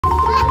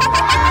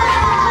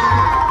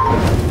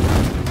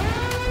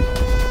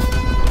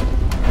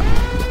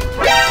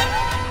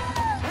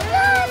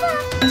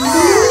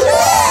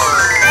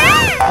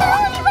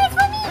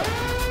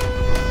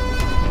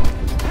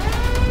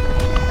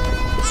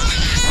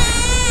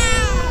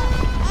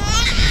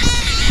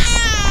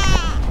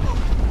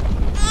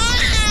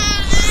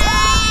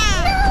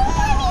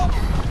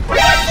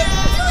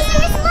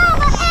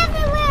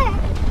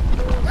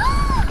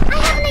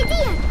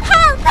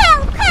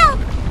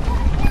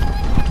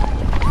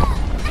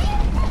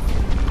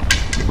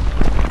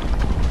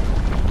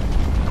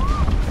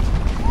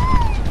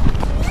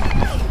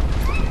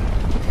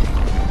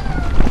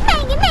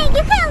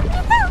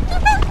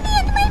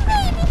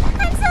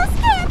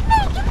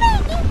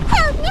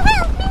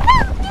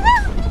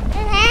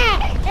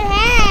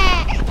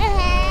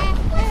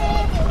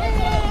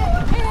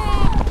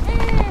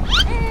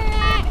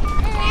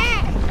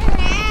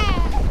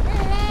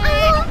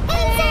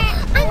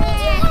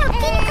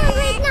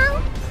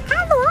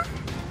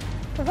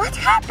What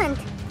happened?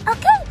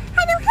 Okay,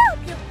 I will help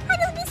you. I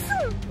will be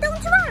soon.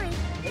 Don't worry.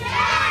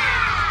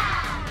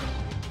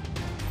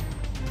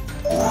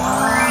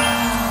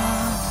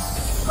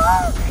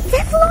 Oh,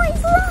 the floor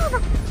is lava.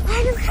 I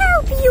will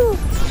help you.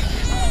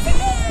 The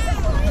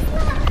floor is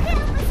lava.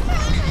 Help us,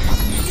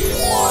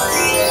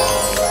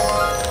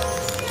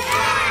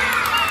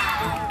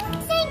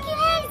 Thank you,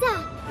 Elsa.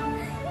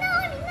 No,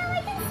 I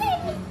can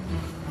save you.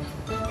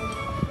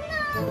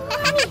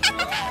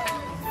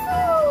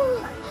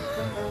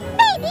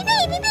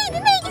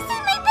 Baby,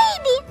 save my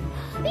baby.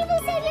 We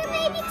will save your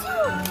baby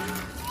too.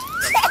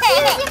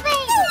 Here's your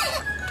baby.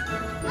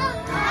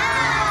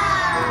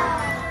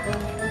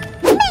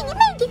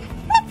 Maggie,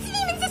 let's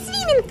swim in the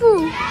swimming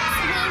pool.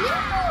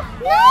 Swimming pool?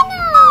 No,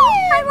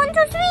 I want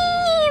to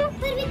swim.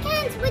 But we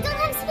can't. We don't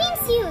have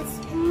swimsuits.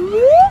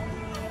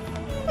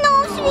 No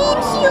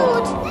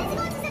swimsuit. Let's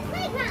go to the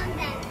playground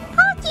then.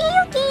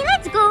 Okay,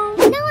 let's go.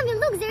 Naomi,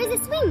 look, there is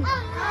a swing.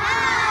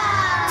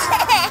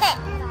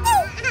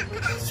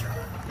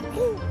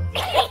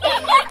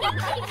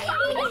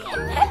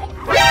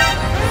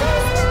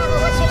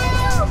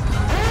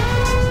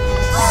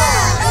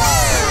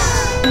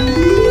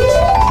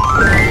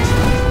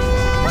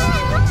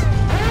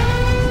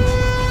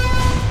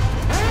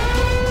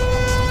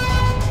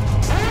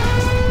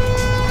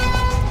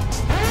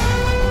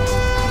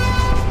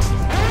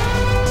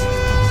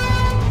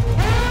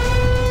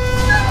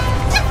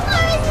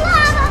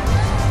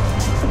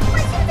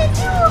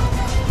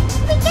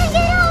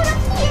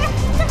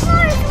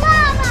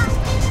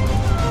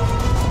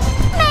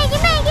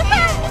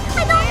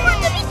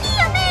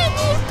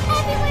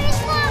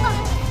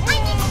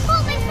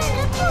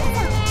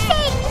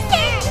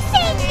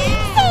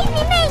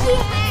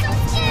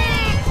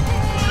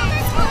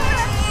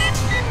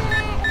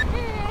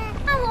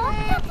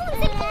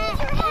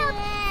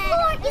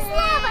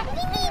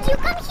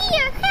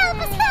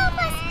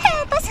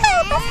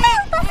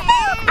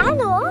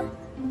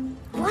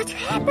 What should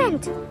I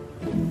do?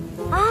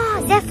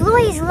 The floor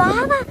is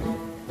lava?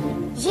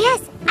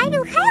 Yes, I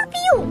will help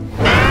you.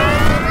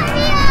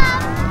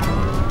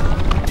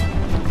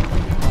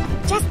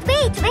 Just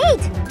wait.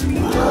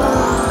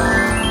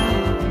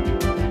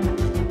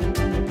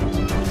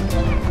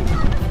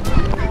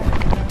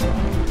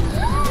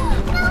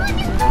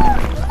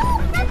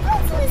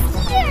 Rapunzel is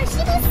here.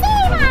 She will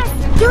save us.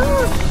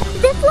 Girls,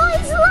 the floor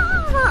is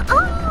lava. Oh,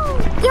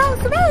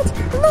 girls, wait.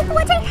 Look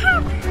what I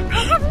have. I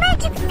have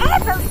magic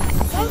apples.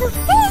 I will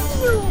save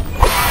you.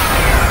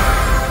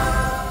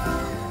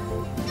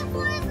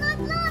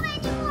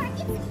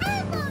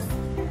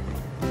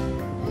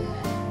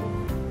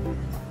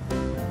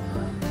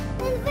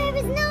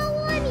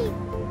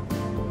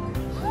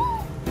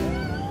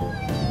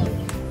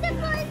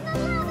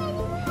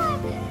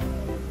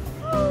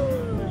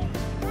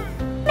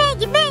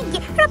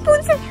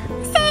 Rapunzel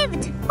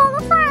saved all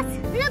of us.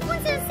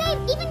 Rapunzel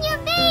saved even your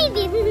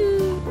baby.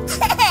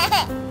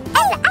 I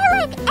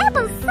like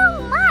apples so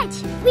much.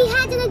 We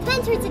had an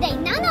adventure today.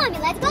 Now, Naomi,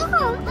 let's go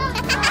home.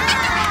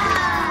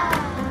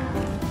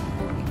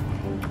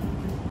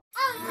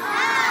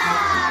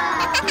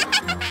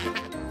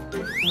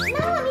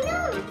 Naomi,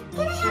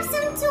 can I have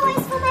some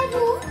toys for my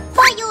room?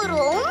 For your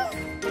room?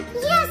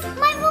 Yes,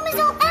 my room is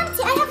all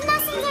empty. I have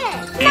nothing there.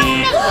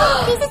 No,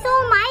 this is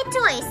all my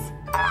toys.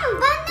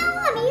 But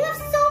Naomi, you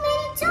have so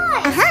many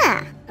toys.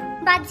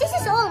 But this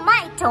is all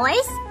my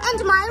toys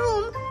and my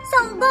room, so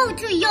go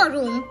to your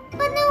room.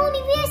 But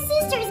Naomi, we are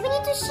sisters. We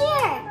need to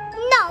share.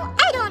 No,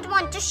 I don't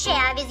want to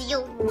share with you.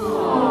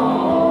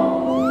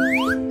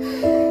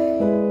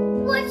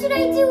 What should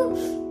I do?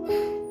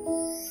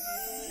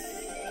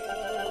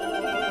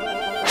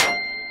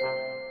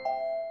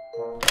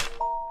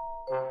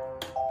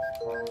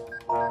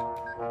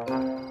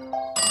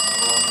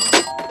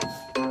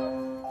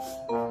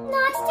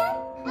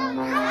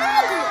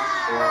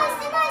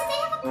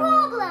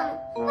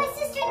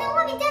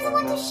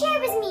 Share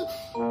with me,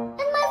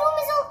 and my room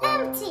is all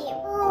empty.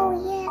 Oh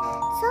yeah,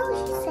 so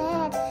she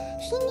said.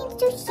 She needs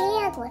to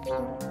share with you.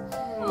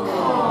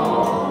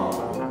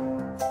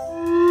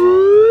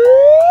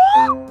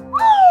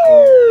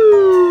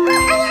 I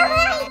have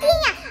an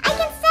idea. I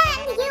can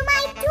send you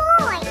my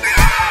toys.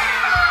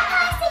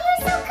 Master,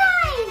 you're so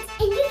kind.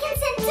 And you can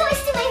send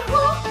toys to my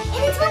home,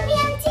 and it won't be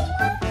empty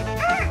anymore.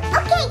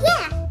 Okay,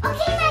 yeah.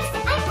 Okay,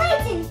 Master, I'm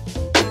waiting.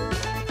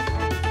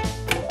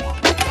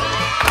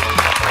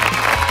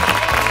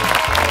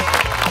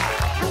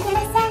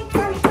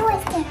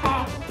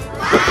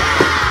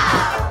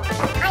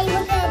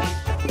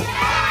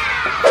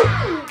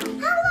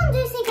 How long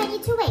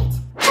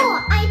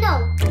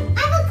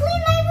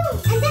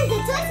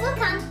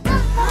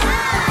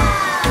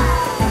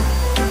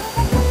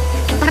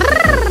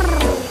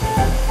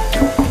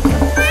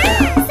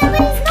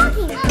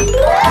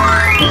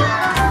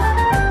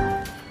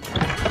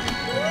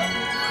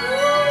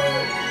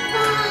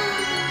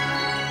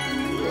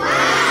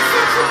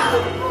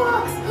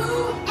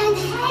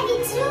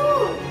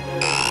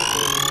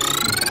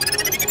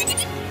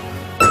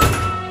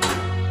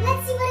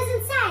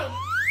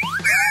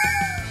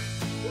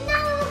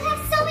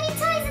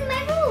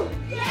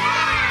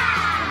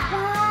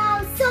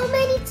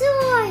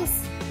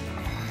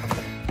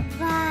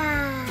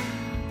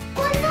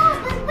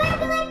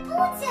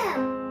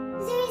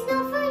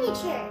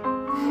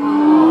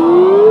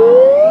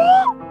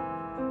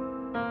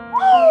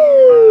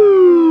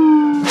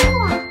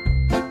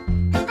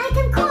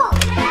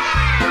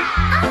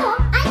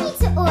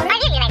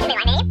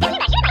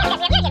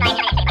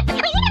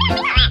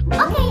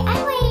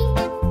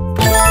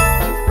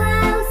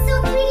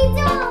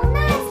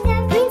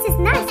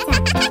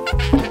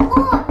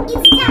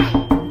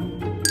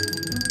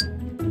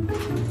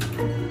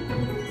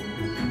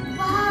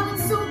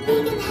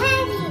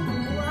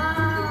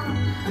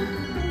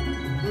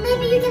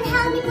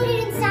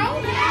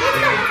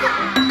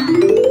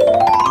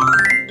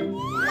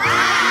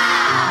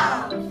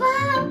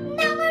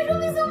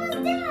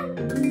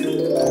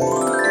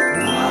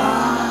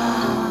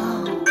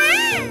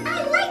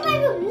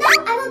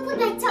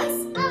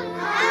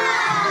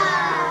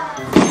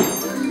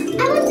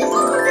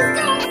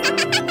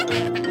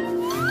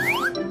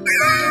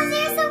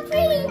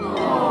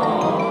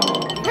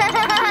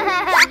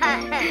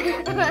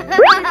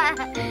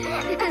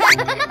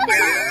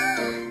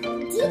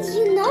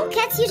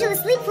usually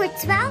sleep for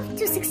 12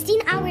 to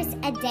 16 hours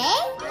a day?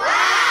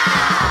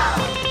 Wow!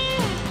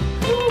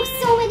 Ooh,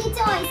 so many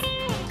toys.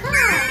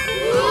 Car.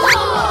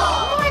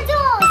 More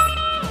dolls.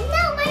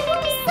 Now my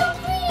room is so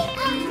clean.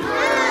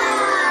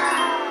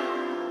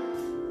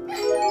 But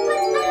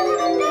I don't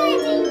have a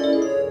bed.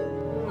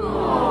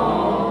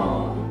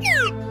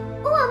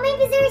 Oh,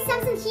 maybe there is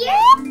something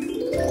here?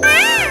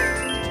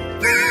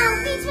 Wow,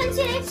 which one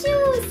should I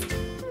choose?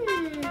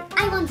 I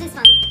want this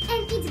one.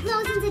 And it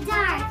glows in the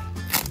dark.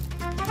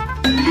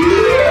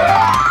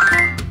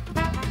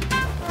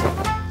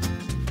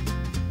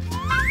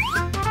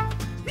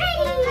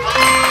 Ready!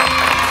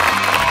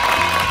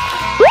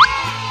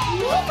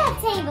 Makeup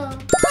table.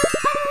 I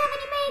don't have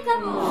any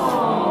makeup.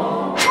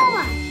 Come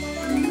on.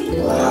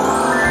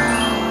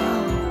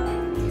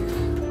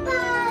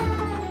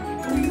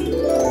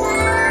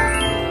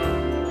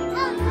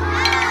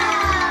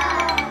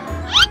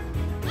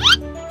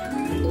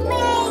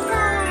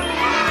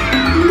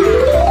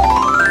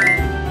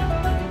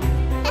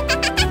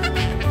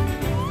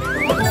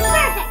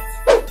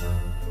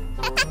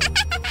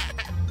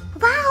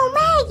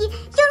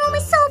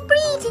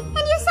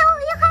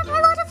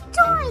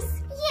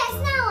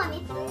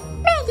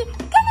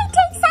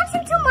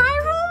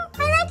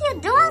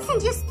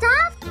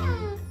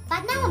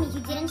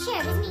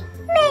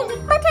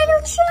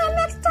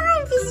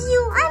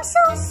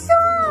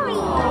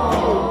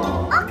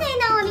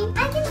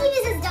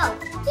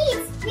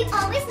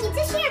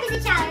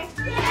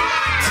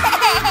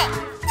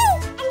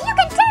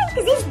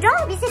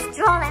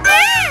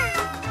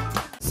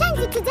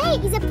 Today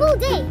is a pool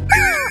day. And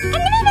we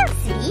will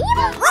swim?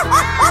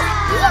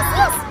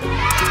 Yes.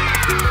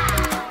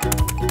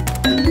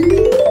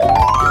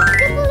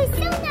 The pool is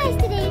so nice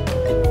today.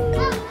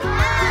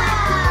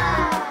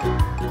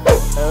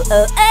 Oh.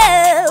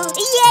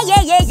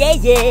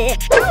 Yeah.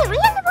 I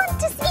really want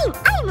to swim.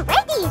 I'm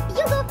ready.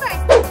 You go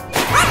first.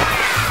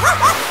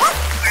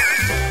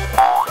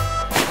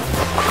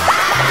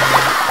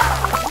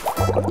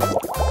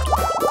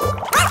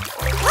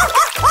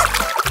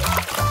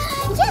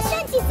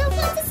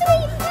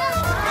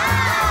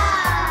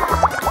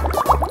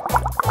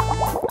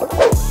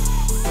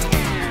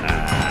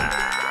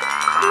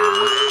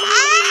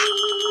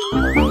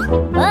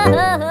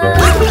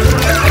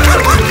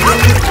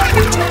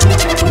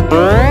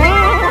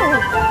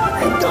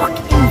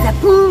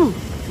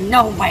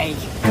 No way!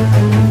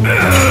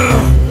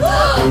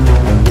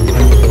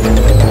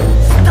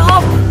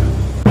 Stop!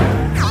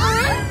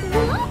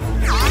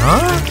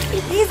 Huh?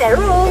 It is a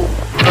rule!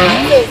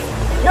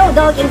 No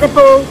dog in the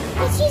pool!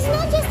 But she's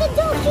not just a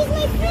dog, she's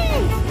my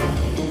friend!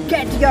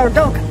 Get your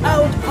dog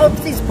out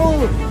of this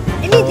pool!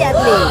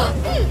 Immediately!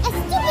 A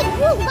stupid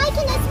rule! Why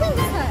can't I swim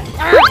with her?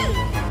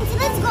 So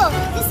let's go!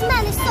 This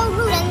man is so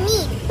rude and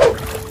mean!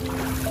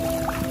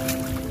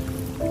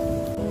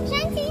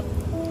 Shanti!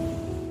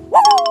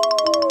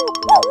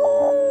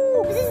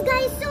 This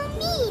guy is so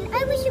mean. I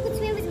wish you could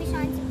swim with me,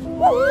 Shanti.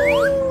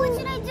 What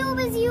should I do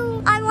with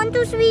you? I want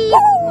to swim.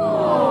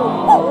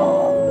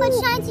 But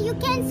Shanti, you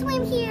can't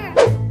swim here.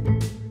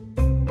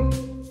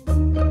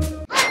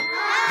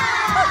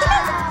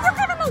 You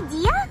have an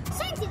idea?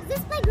 Shanti,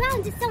 this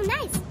playground is so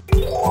nice.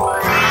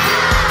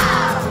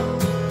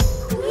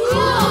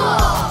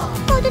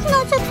 Oh, that's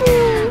not so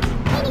cool.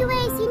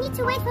 Anyways, you need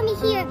to wait for me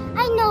here.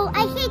 I know,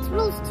 I hate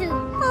rules too.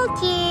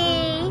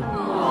 Okay.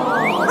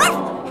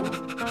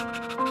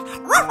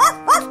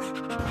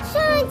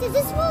 Shanti,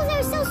 these rules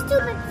are so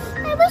stupid.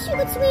 I wish you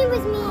could swim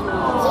with me.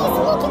 He's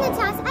looking at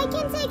us. I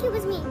can't take you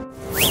with me.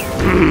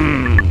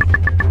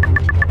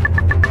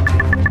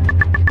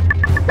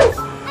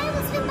 I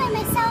will swim by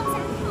myself.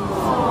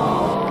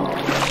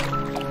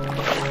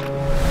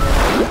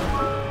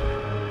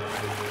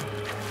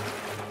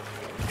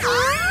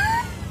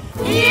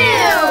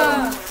 Ew!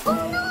 Oh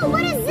no,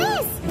 what is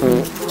this?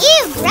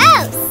 Ew,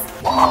 gross!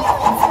 Ew,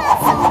 it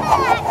smells so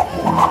bad.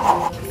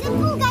 The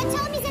pool guy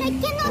told me that I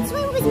cannot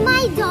swim with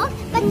my dog,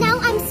 but now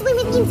I'm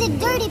swimming in the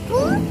dirty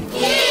pool?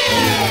 Yeah.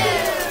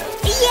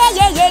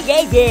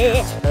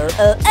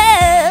 Oh.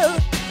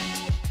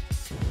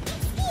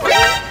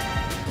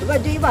 What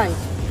do you want?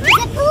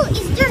 The pool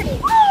is dirty.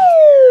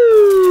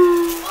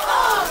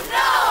 Oh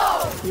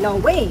no! No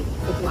way!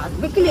 It must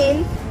be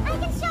clean. I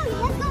can show you.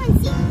 Let's go and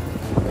see.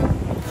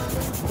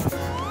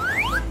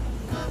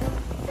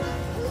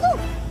 Look!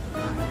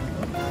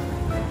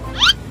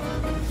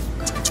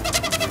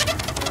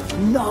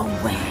 No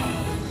way!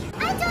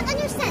 I don't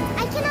understand.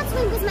 I cannot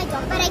swim with my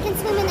dog, but I can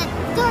swim in a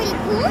dirty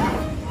pool?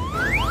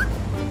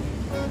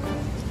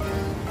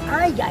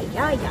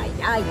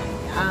 Ay.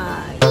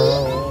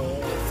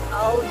 It's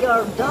all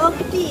your dog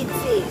needs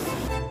is.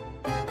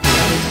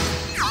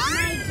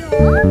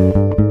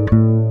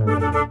 My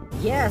dog?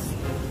 Yes,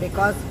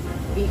 because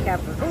we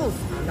have rules.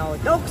 No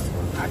dogs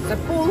at the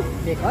pool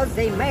because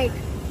they make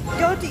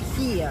dirty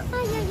here.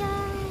 Ay.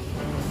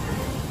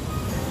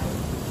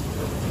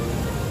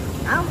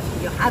 Now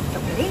you have to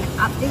clean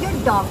after your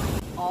dog.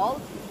 All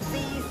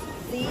this,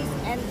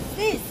 and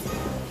this.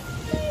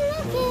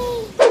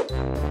 Okay.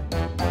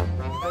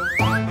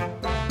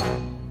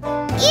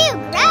 Ew,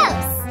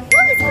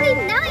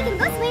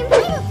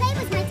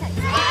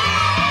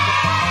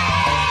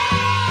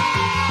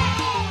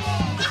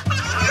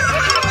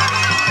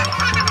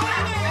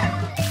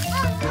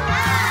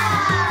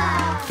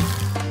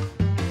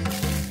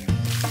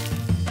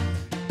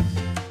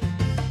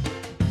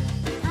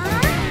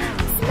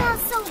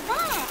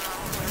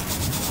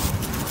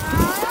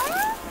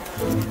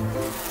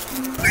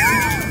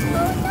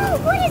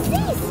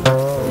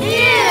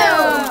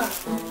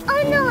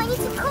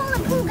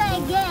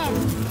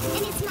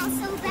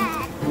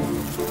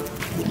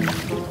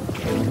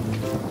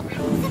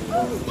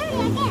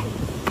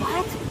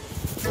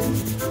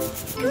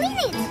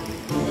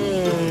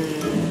 it?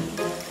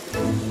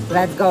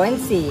 Let's go and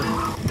see.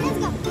 Let's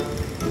go.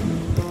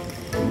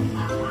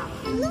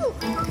 Look.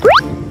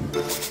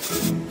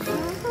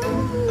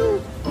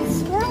 It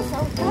smells so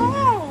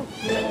bad.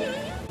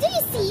 Do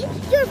you see?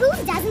 Your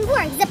ruse doesn't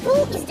work. The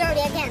pool is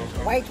dirty again.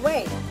 Wait.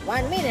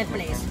 1 minute,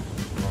 please.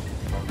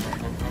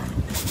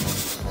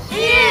 Ew!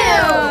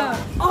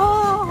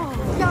 Oh,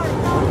 you're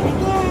not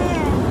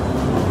again.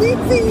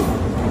 Dixie.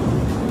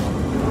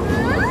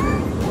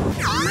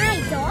 My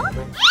dog?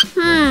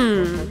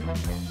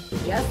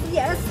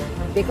 Yes,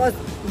 because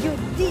you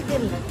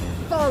didn't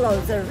follow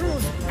the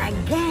rules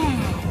again.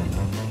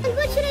 And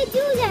what should I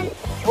do then?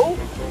 You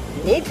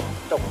need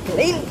to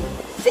clean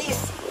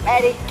this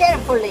very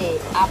carefully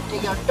after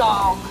your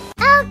dog.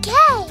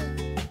 Okay.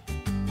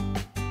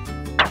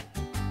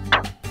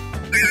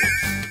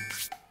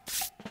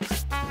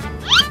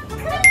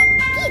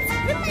 Kids,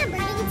 remember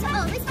you need to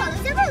always follow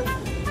the rules.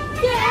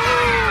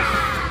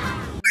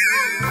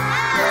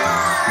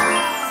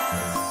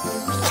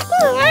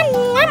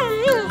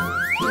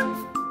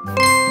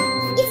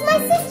 It's my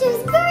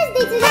sister's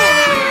birthday today.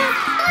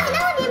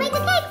 Naomi, I made a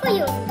cake for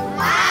you.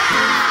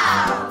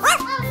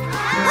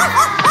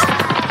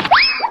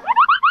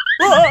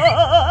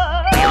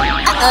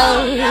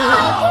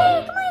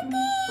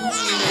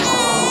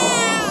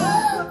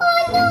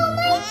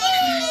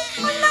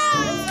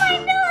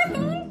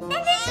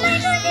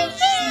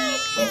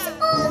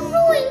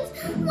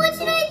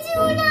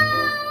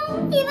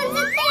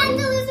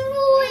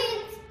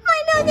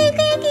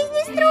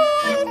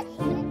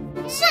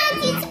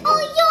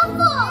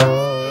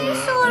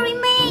 Sorry,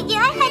 Maggie. I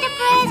had a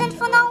present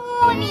for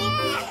Naomi.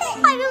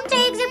 I will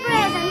take the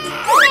present.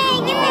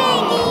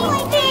 Maggie,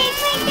 my cake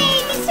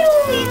is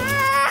ruined.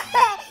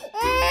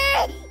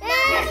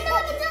 No,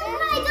 don't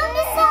cry, don't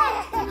be sad.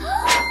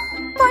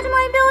 But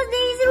my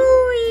birthday is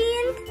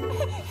ruined.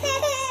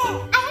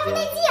 I have an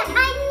idea.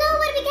 I know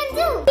what we can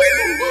do. We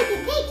can bake a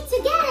cake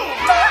together.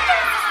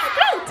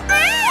 Great.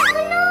 Oh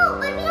no,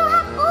 but we don't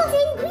have all the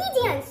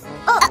ingredients.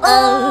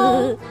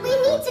 We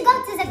need to go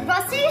to the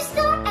grocery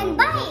store and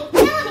buy it.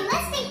 Naomi,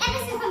 let's take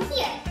everything from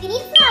here. We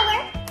need flour,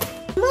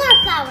 more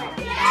flour,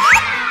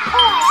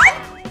 oil,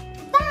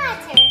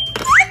 butter,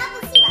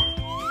 apple syrup,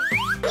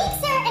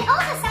 mixer, and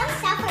also some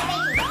stuff for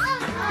baking.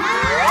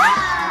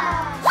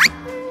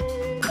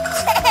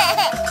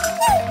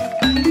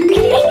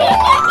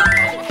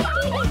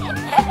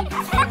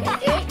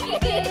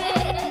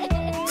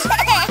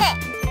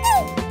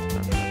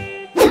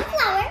 Some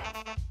flour.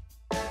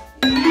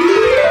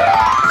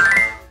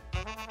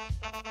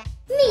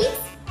 Mix.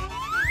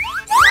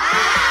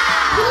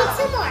 We need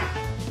some more.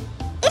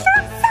 It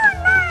looks so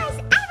nice.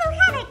 I will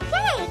have a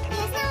cake.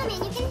 Yes, Naomi,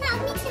 you can help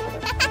me too.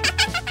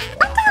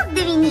 What else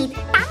do we need?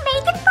 Some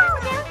baking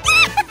powder.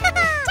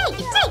 Take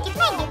it,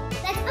 Maggie.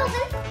 Let's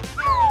open.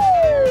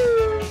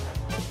 Ooh.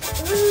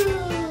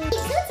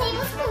 2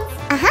 tablespoons.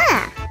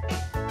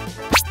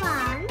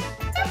 1,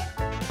 2.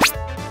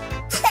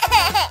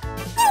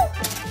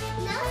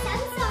 Now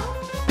some salt.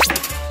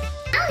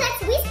 Now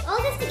let's whisk all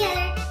this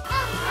together.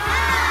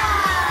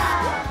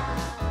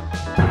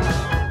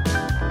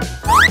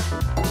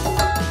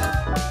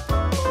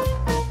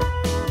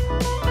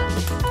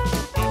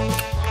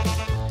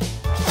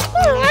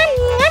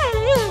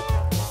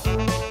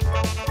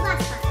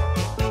 Last one.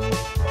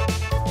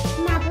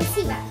 Maple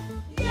syrup.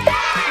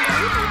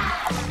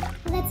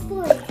 Let's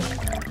pour it.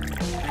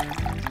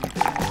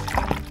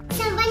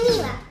 Some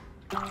vanilla.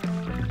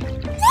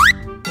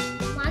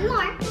 One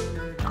more.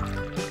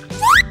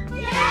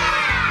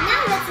 Now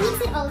let's mix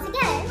it all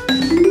together.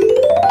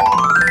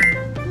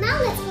 Now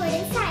let's pour it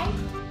inside.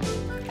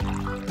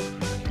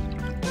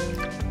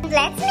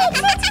 Let's mix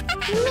it.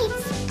 Mix.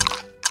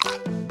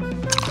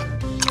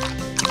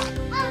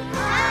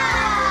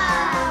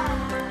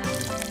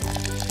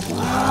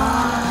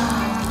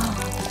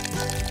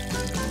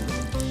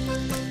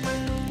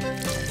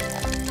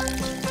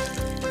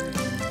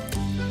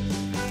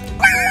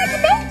 Now let's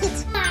bake it.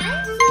 1,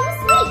 2,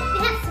 3. We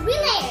have 3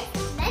 layers.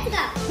 Let's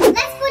go.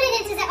 Let's put it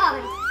into the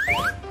oven.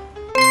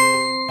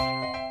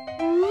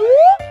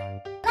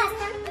 Last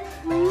one.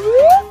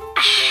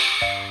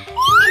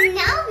 And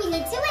now we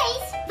need to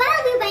wait.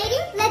 While we're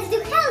waiting, let's do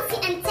healthy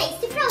and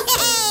tasty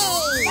frosting.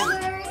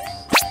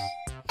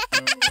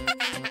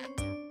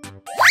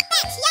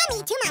 That's yummy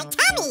to my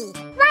tummy.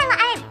 While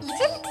I'm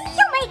eating,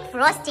 you make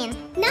frosting.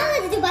 Now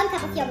let's do 1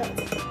 cup of yogurt.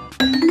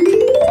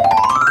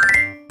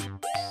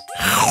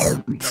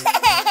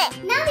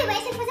 Now we're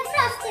waiting for the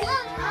frosting.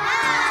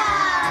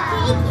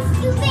 Cake is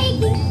still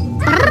baking.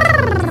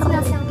 It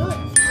smells so good.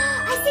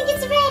 I think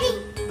it's ready.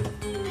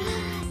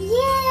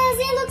 Yes,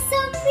 it looks so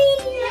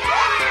pretty.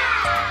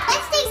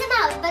 Let's take them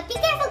out, but be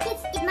careful,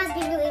 kids. It must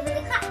be really,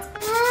 really hot.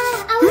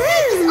 Our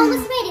cake is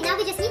almost ready. Now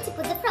we just need to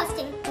put the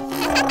frosting.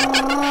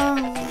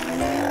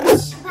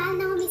 While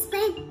Naomi's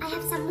playing, I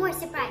have some more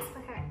surprise for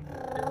her.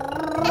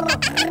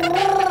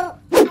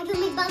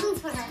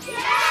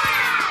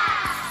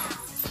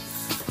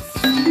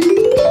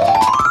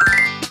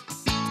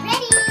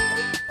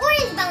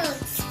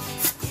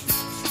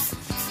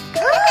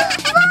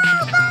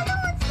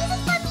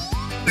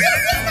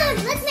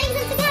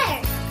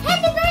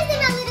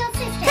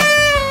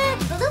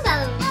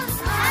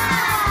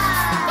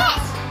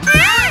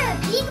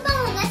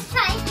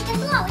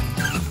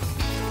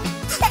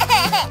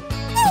 Wow!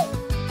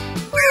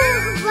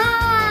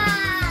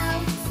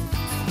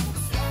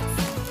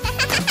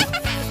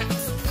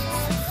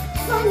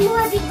 One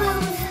more big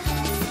bowl.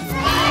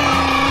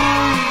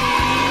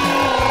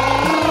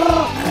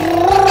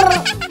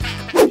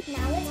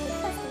 Now let's put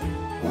pasta.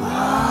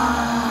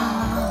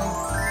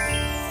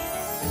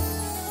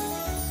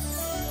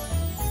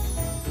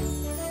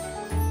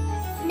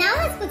 Now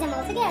let's put them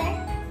all together.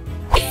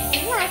 And the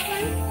last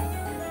one.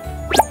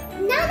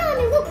 Now,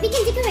 Naomi, look, we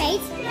can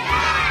decorate.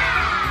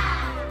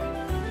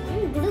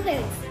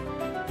 Blueberries.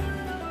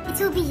 It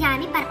will be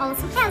yummy but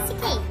also healthy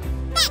cake.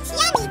 That's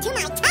yummy to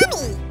my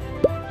tummy.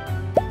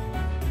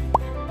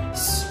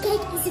 Shh,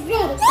 cake is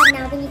ready, but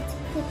now we need to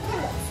put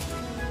candles.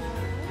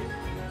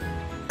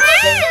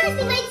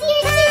 Seriously, my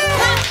dear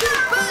sister!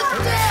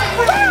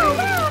 Wow!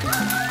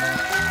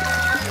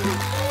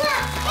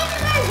 Happy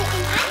birthday,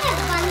 and I have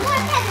one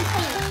more present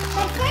for you.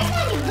 But first,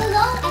 let me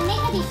blow and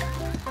make a dish.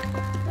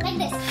 Like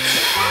this.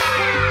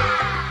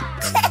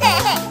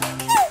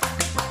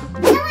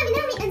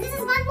 Naomi, and this is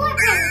one more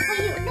present for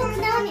you. Look,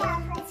 Naomi,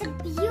 it's a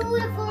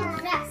beautiful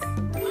dress.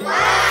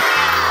 Wow!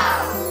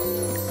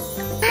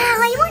 Wow,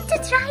 I want to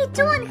try it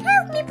on.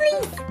 Help me,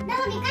 please.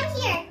 Naomi, come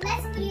here.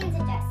 Let's put you in the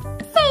dress.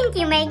 Thank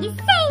you, Maggie.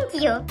 Thank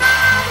you. Look,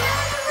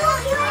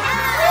 you are a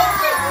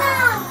princess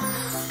now.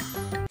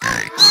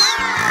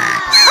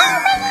 Oh,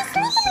 Maggie's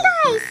sleeping,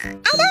 guys.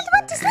 I don't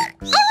want to sleep.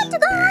 I want to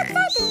go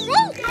outside and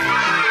play.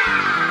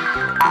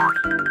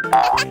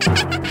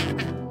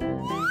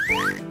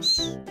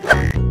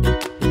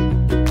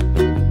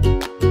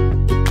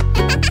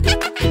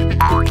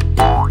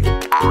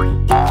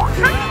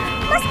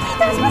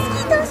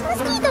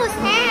 Mosquitoes!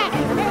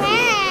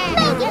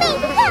 Maggie,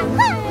 come!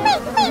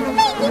 Maggie!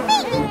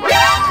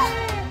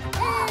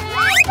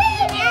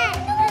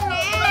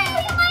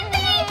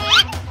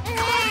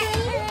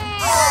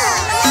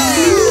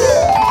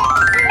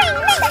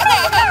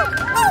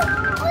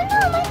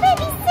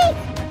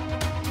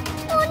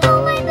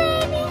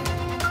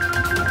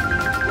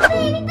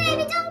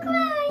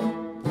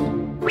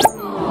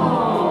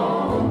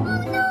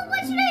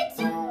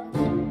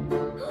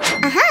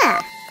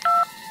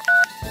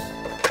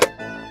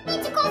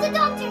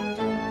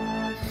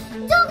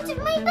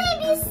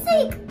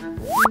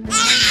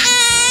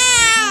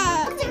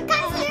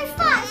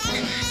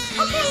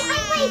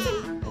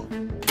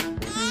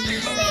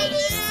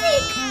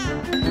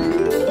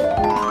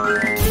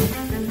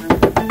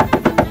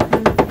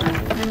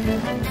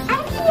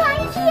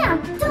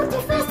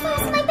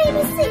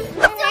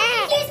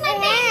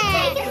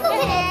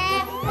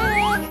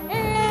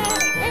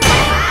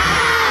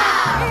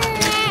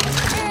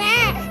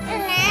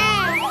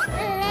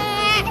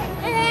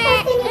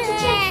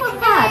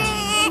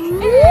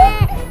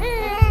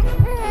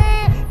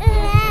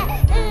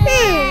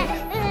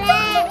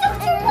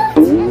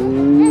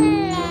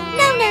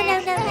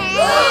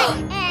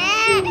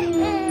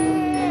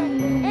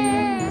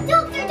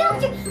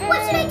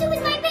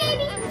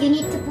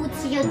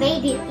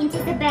 baby into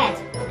the bed.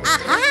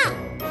 Aha!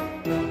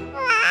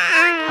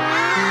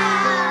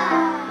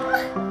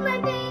 My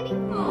baby.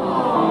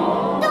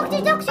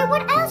 Doctor,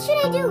 what else should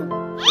I do?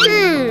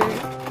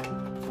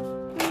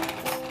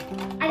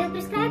 I will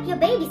prescribe your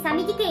baby some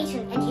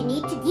medication and you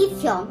need to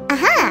give her.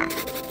 Aha!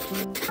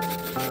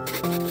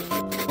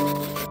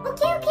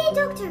 Okay,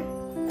 doctor.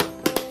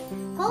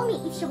 Call me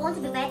if she wants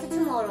to be better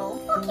tomorrow.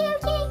 Okay.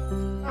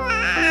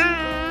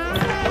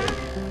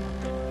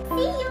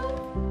 See you.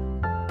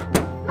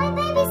 My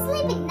baby's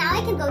sleeping. Now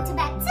I can go to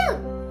bed too.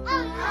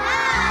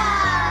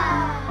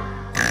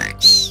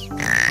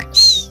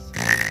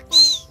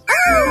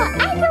 Oh,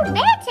 I feel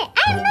better.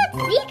 I'm not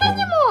sick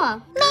anymore.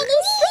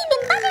 Maggie's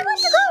sleeping, but I want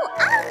to go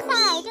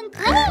outside and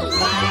play.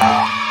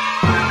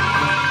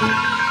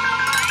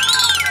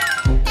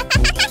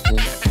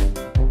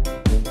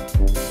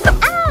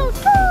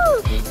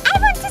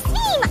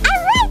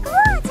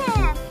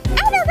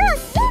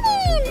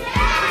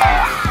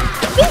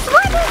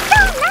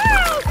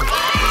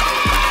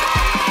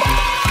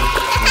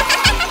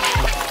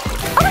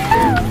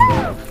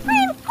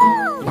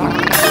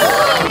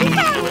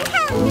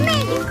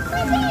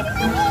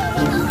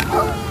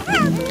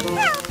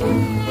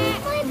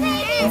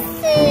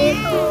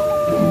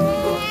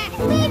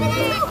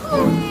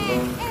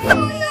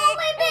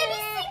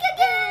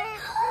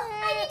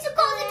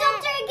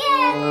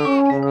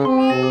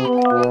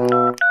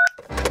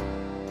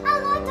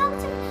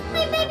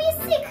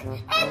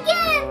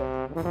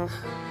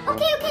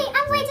 Okay,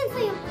 I'm waiting for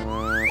you.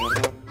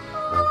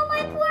 Oh,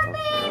 my poor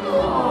baby.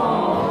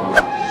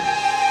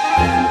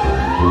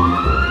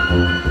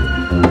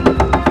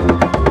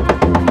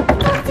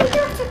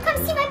 Doctor, come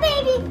see my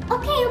baby.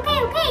 Okay.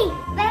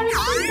 Where is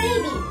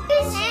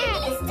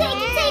this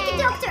baby? Take it,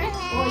 doctor.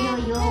 Oi.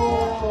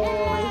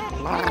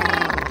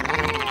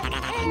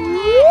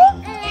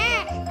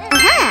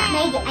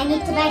 Maggie, I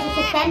need to measure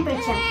the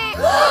temperature.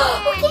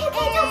 Okay,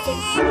 doctor.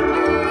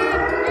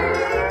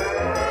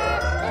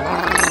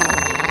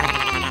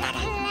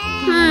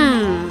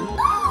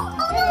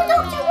 Oh no,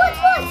 doctor, what?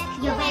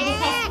 Your baby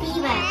has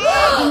fever.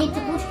 You need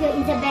to put her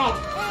in the bed.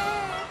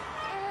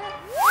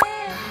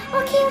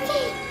 Okay,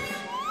 okay.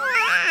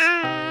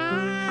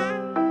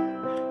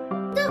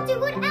 Doctor,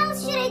 what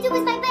else should I do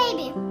with my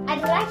baby? I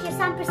will write you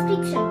some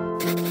prescription.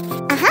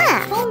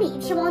 Call me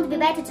if she won't be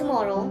better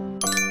tomorrow.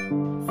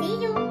 See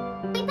you.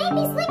 My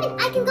baby is sleeping.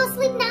 I can go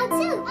sleep now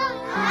too.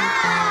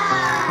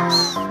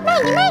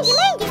 Maggie, Maggie,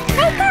 Maggie,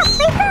 wake up,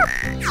 wake up.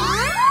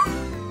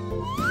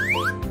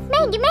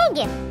 Maggie,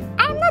 Maggie,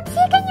 I'm not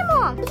sick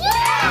anymore.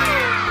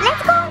 Yeah!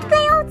 Let's go and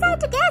play outside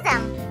together.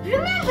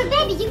 Remember,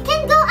 baby, you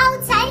can't go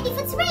outside if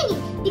it's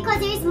raining because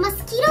there is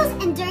mosquitoes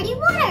and dirty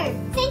water.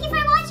 Thank you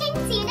for watching.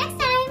 See you next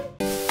time.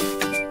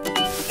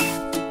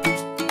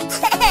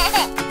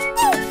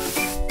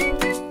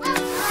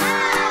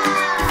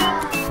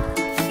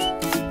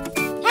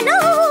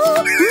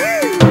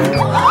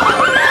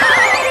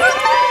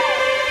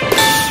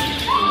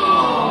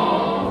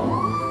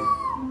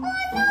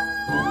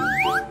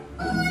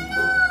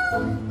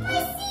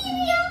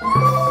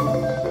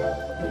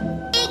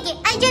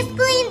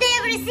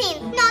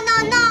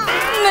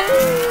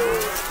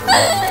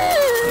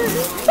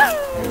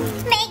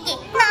 Maggie,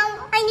 now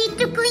I need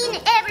to clean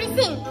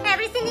everything.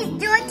 Everything is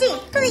dirty.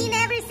 Clean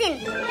everything.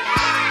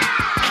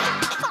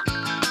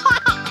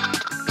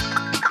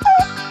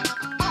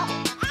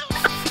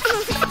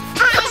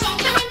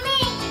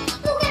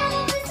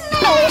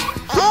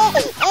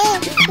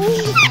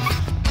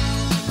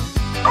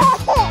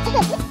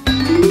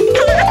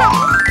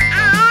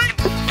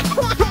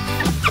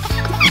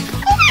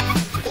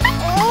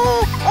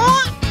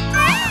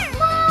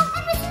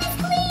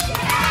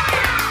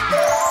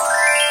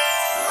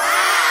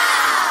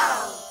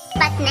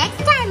 But next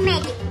time,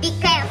 Maggie, be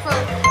careful.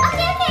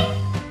 Okay, okay.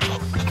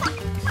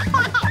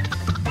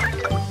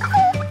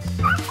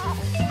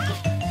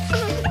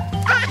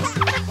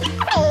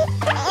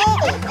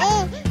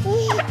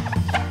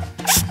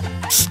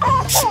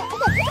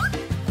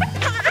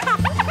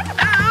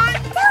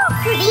 So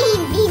clean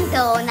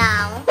window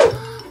now.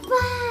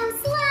 Wow,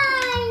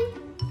 slime.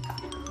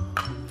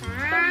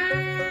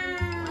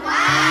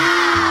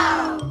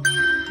 Wow.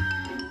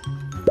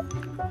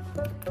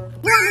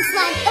 One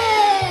slime.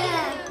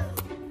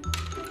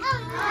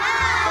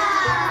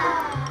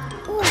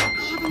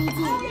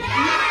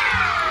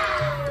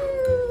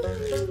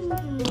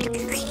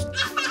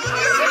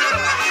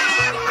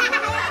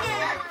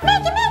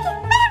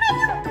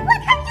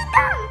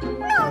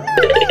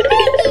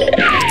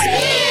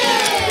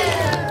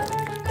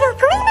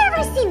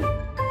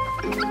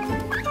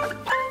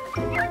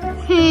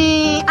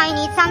 I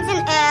need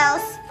something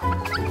else.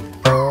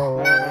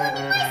 No,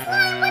 Mommy, my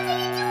slime, what are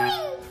you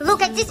doing?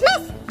 Look at this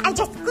mess. I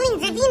just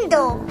cleaned the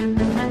window.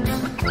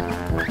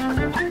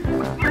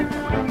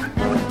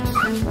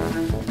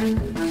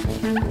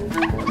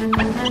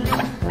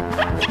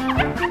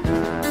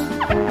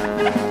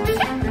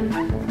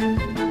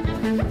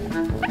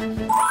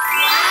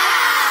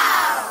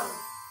 Wow!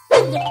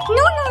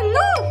 No,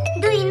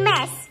 doing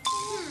mess.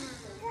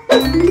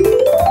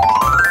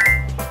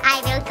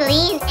 I will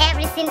clean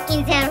everything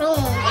in the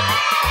room.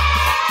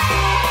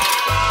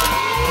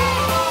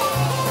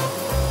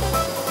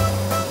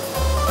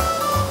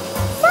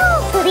 So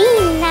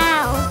clean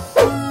now.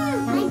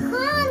 I'm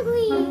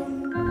hungry.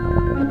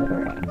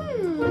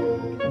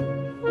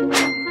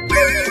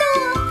 Yum, yum.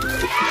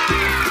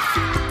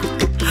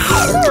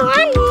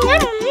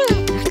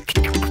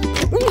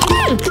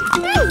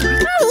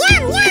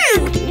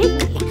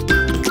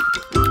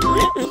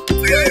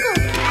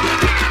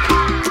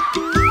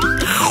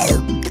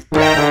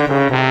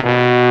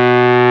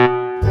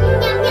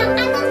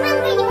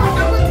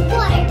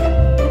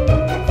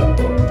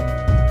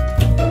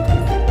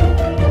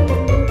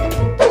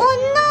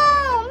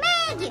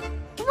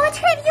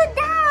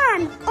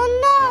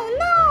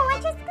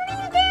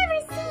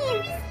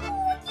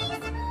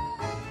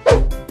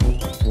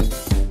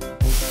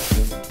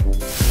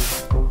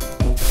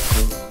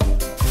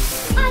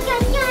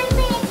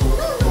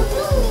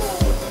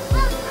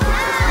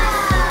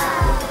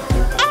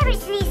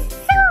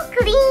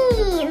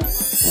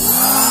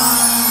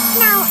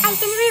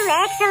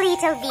 A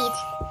little bit.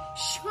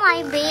 Shh,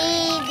 my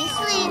baby,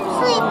 sleep,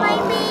 sleep, my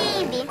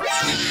baby. Wait,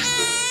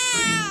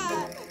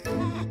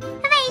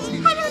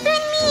 I will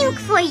burn milk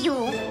for you.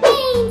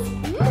 Wait.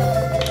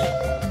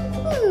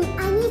 I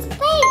need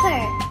paper.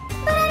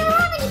 But I don't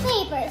have any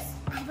papers.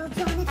 I will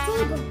draw on the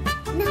table.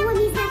 No one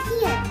is not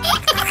here.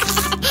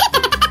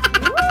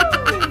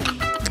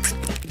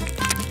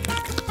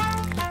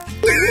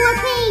 Need more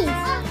paint.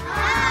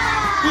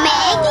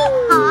 Maggie?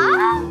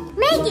 Huh?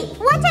 Maggie,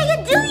 what are you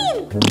doing?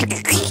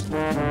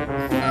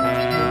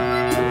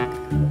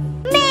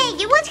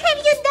 Maggie, what have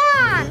you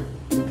done?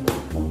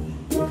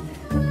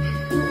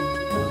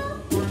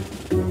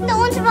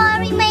 Don't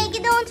worry,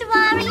 Maggie, don't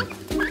worry.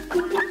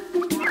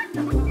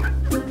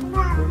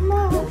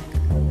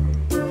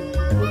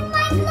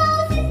 My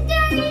clothes is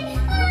dirty.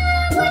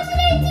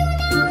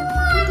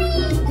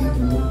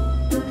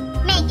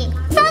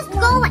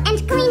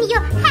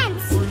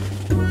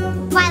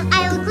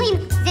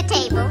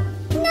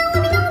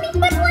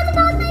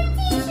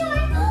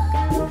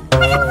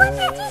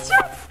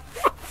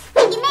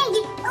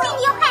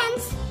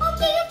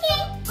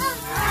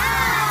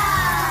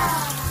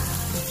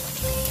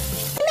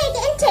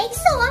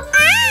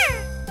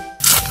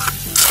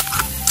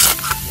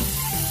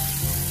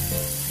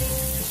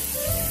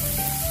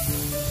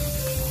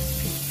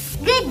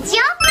 Good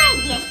job,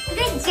 Maggie.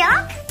 Good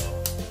job.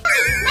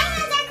 My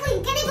hands are clean.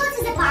 Can I go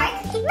to the park?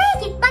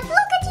 Maggie, but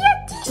look at your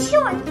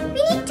t-shirt.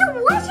 We need to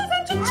wash it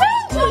and to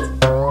change it.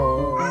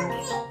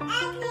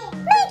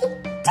 Maggie,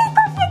 take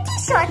off your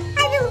t-shirt.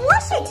 I will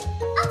wash it.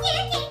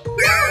 Okay.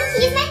 Now,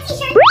 here's my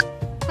t-shirt.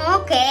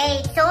 Okay,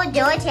 it's so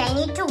dirty. I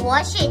need to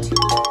wash it.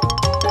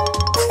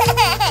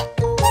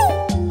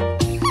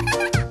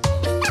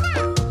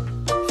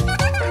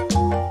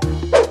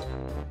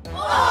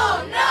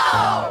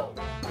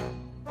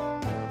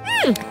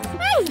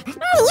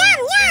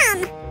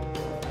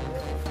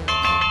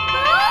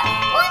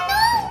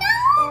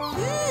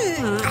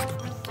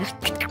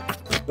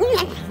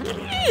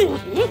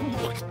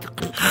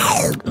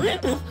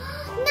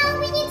 Now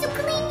we need to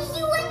clean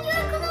you and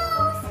your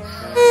clothes.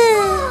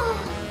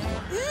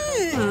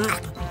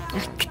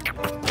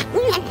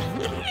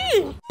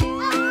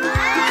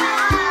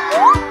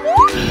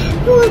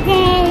 Pool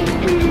day.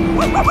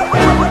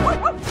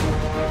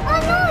 Oh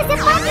no, the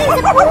puppy is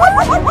a pool.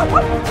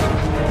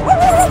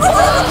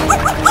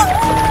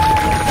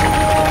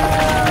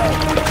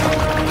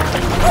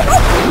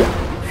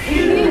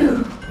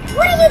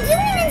 What are you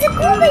doing in the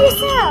pool by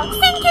yourself?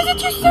 Thank you that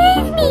you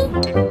saved me.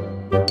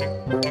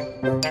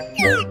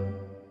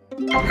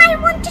 I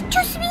wanted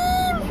to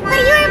swim. But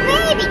you're a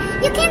baby.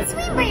 You can't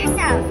swim by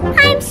yourself.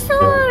 I'm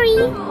sorry.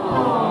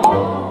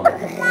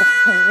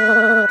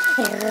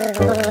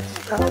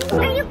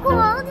 Are you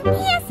cold?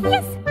 Yes.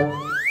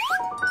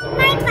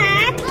 My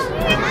puppy.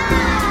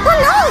 Oh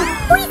no!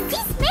 Who is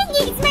this,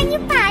 Maggie? It's my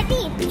new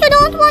puppy. You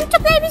don't want to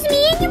play with me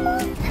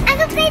anymore? I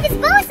will play with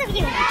both of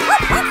you.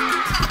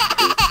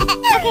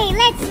 Okay,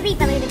 let's sleep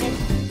a little bit.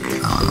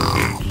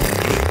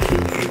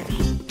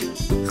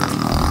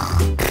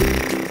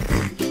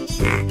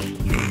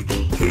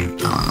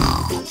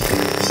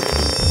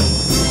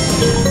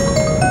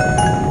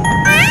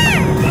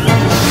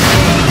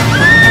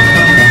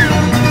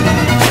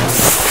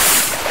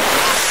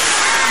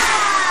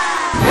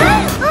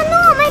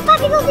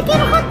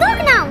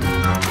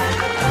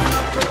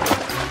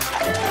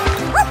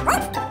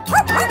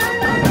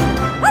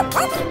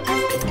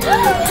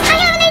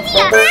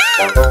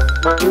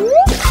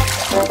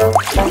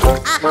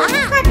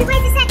 Puppy,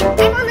 wait a second.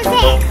 I'm almost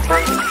there.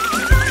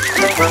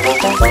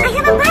 I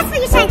have a bus for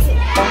you, Shanty.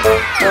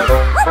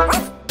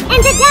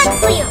 And a dog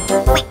for you.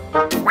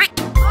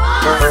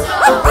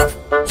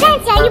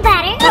 Shanty, are you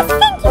better? Yes,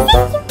 thank you.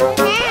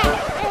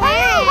 Why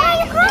are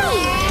you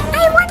crying? I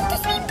want to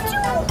swim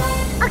too.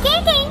 Okay.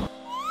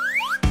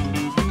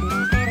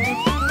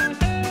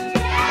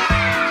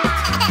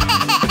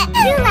 Do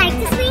you like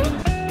to swim?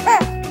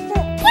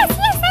 Yes,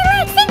 I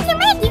like. Thank you,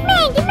 Maggie.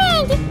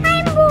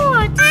 I'm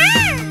bored.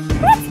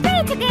 Let's play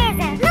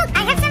together. Look, I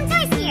have some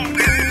toys here.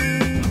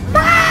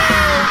 Bye!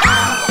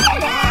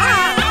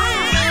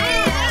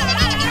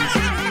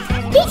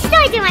 Big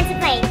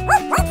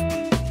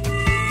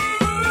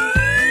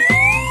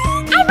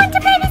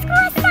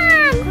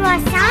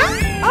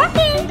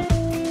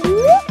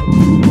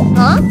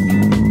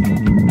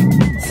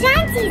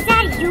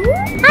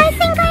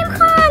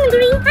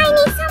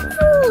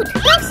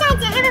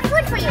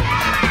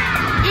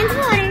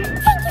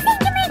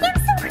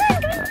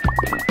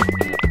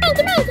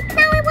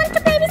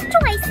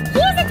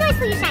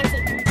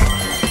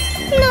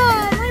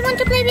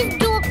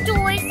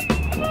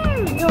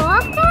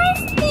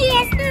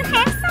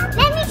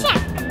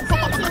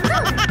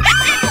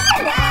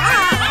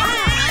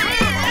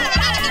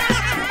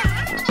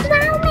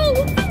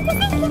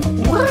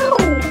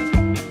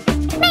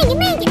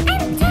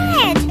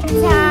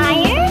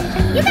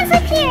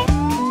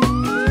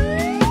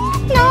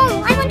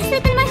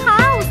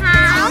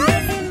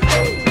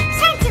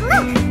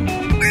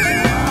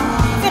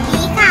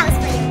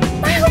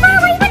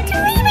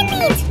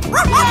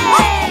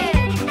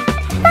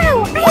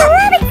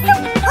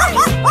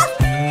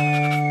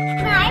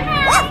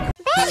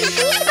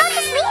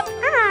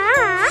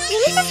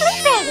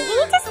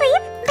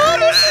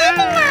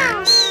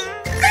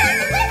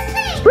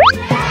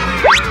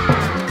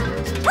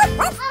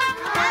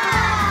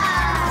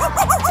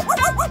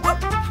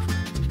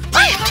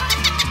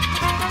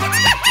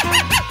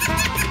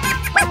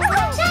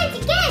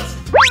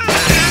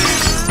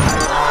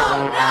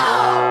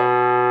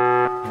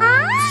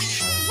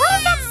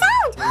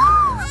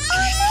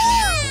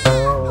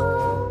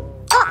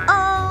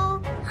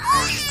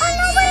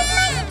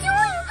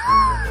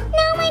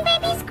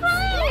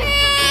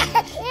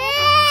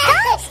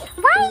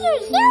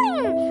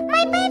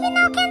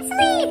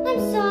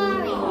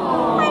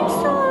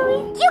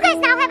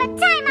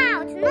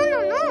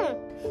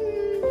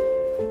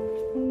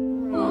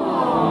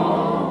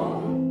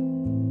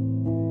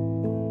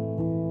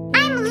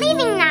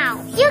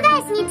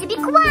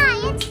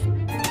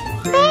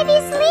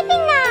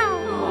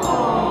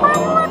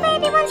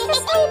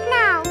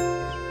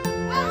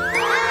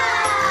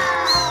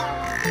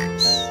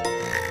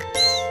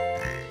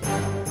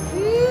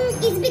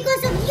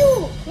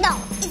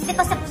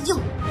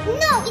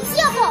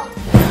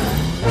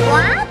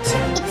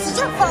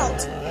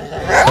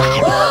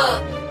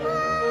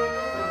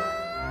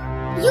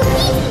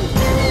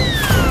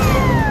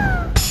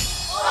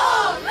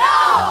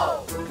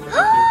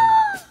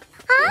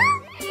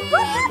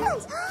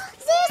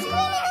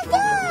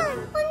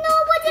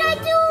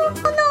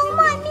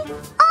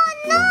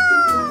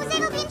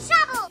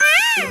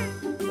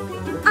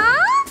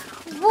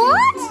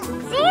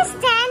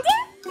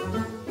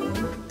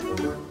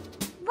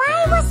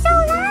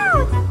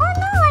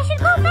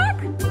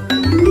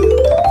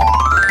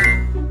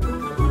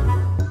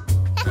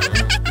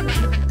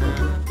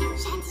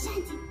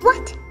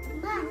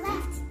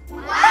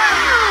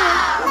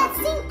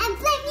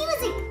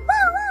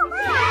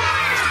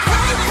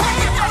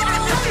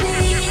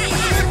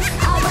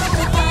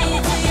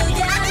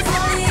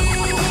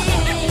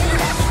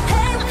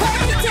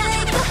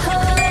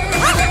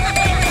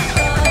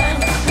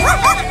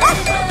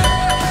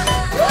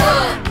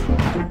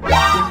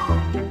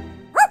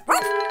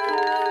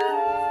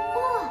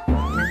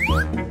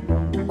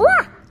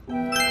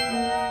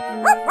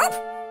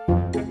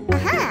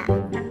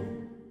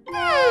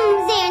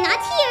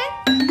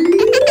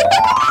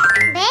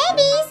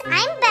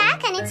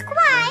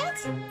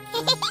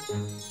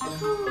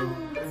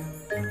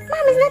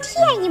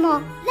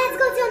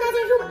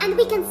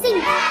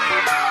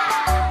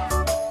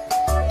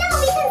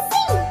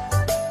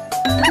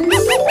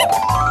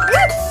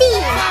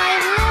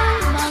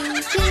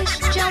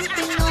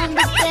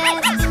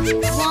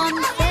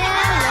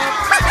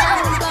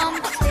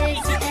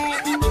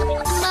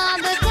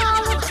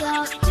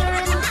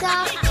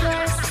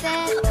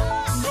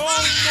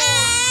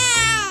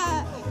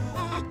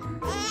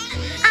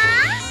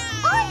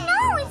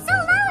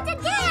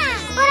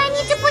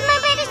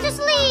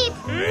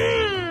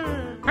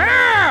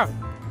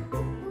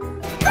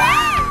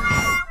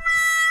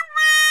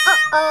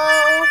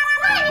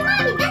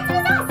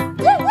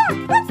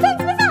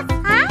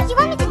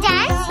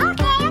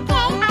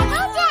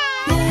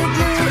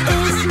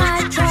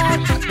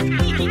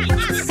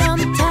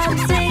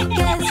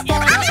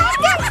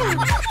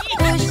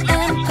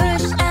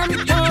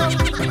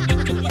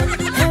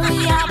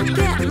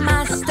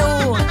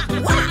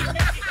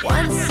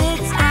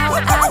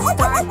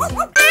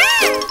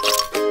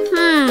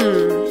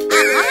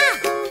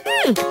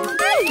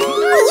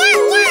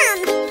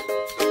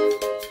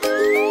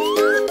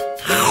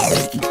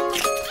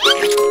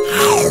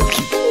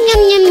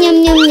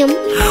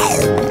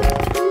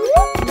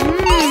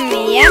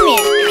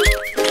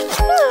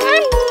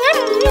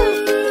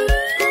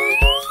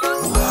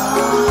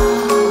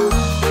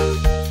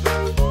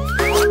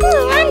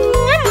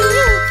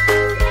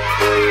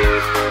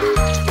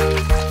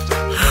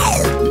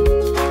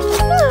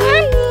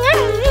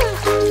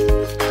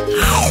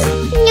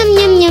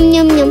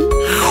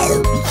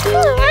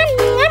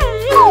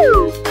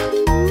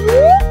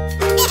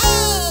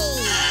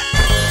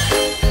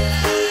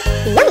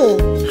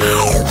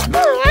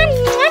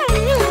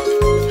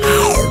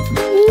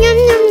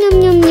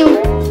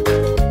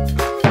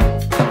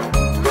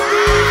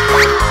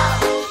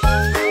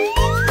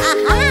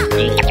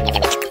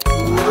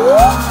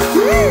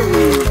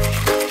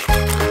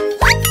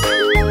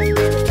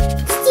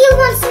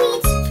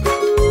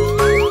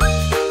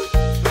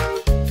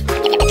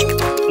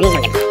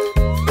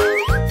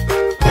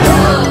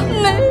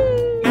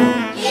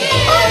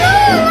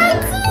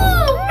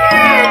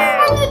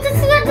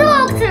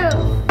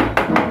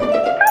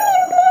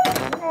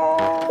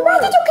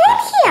did you get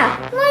here?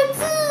 My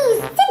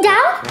teeth. Sit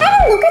down. I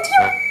will look at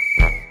you.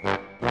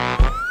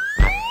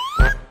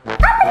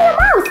 Open your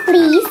mouth,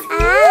 please.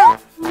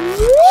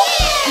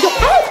 You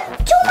ate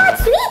too much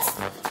sweets.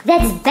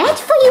 That's bad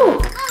for you.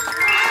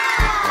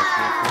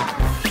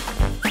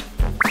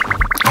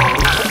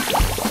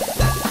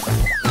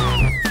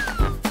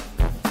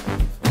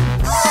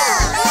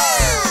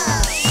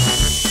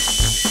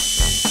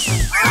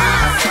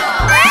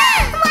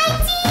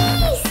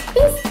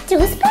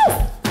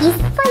 Toothpaste is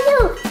for you,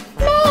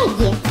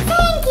 Maggie.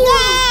 Thank you.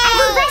 Yay! I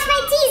will brush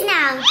my teeth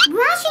now.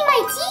 Brushing my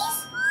teeth?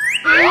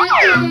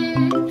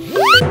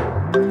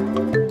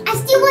 I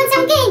still want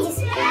some candies.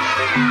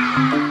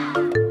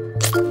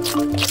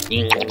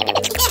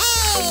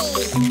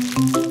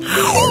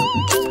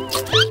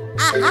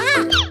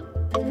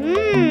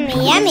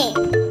 Yummy.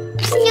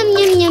 Yum,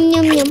 yum, yum,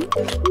 yum, yum.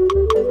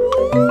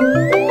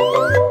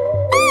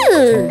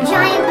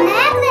 Giant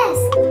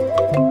necklace.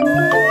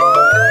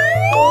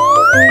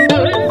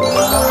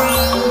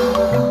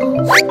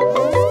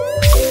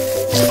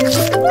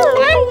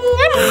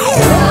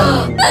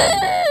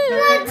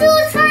 My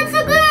tooth hurts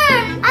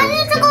again. I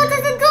need to go to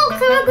the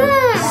doctor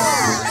again.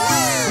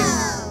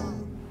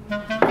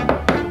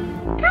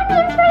 Come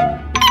in, please.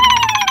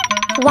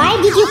 Why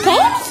did you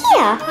come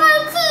here? My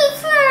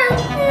teeth hurt.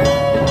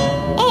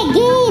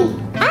 Again.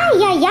 Ay,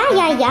 ay, ay,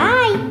 ay,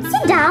 ay.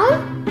 Sit down.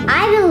 I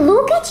will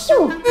look at you.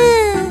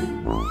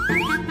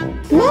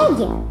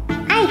 Maggie,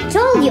 I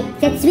told you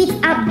that sweets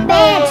are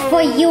bad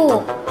for you.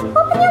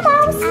 Open your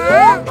mouth.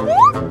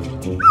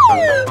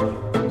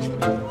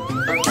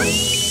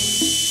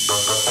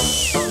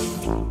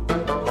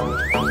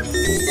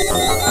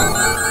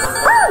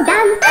 All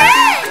done.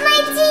 My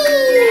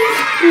teeth.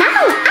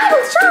 Now I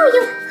will show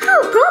you how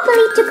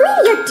properly to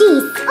clean your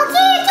teeth.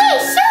 Okay,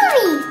 show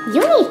me.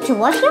 You need to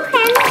wash your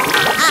hands.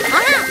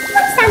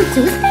 Put some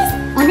toothpaste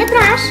on a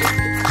brush.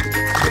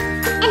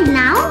 And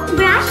now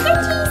brush your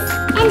teeth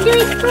and do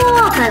it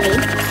properly.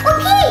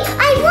 Okay,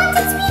 I won't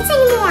eat sweets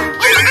anymore.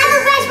 And I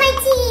will brush my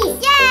teeth.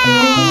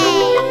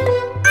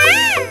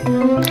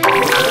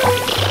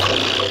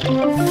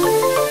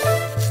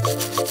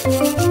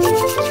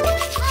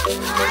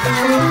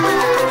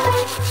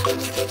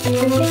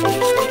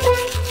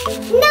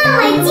 Now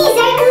my teeth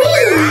are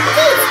clean.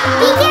 Kids,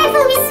 be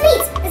careful with sweets.